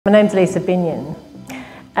My name's Binnion.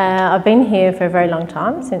 I've been here for a very long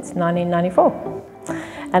time, since 1994.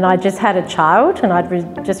 And I just had a child and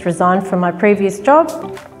I'd just resigned from my previous job.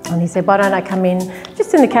 And he said, why don't I come in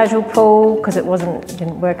just in the casual pool, because it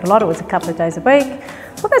didn't work a lot, it was a couple of days a week.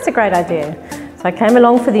 Well, that's a great idea. So I came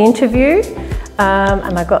along for the interview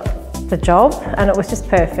and I got the job, and it was just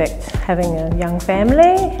perfect, having a young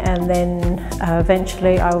family. And then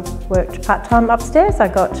eventually I worked part-time upstairs. I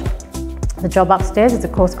got the job upstairs as a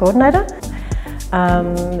course coordinator.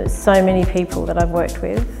 So many people that I've worked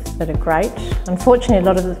with that are great. Unfortunately,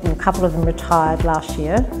 a couple of them retired last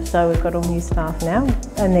year, so we've got all new staff now,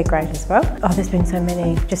 and they're great as well. Oh, there's been so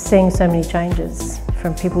many, just seeing so many changes,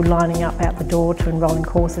 from people lining up out the door to enrolling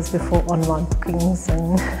courses before online bookings,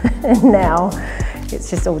 and now it's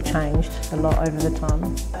just all changed a lot over the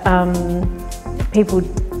time. People,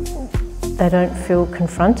 they don't feel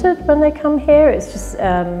confronted when they come here. It's just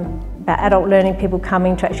about adult learning, people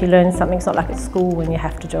coming to actually learn something. It's not like at school when you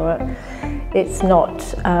have to do it. It's not,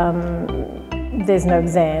 there's no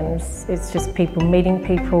exams. It's just people meeting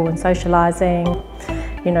people and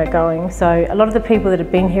socialising, you know, going. So a lot of the people that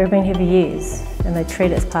have been here for years, and they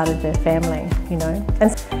treat it as part of their family, you know.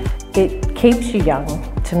 And it keeps you young,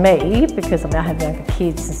 to me, because I have younger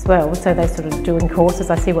kids as well, so they sort of doing courses,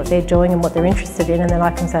 I see what they're doing and what they're interested in, and then I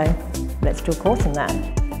can say, let's do a course in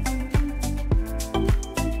that.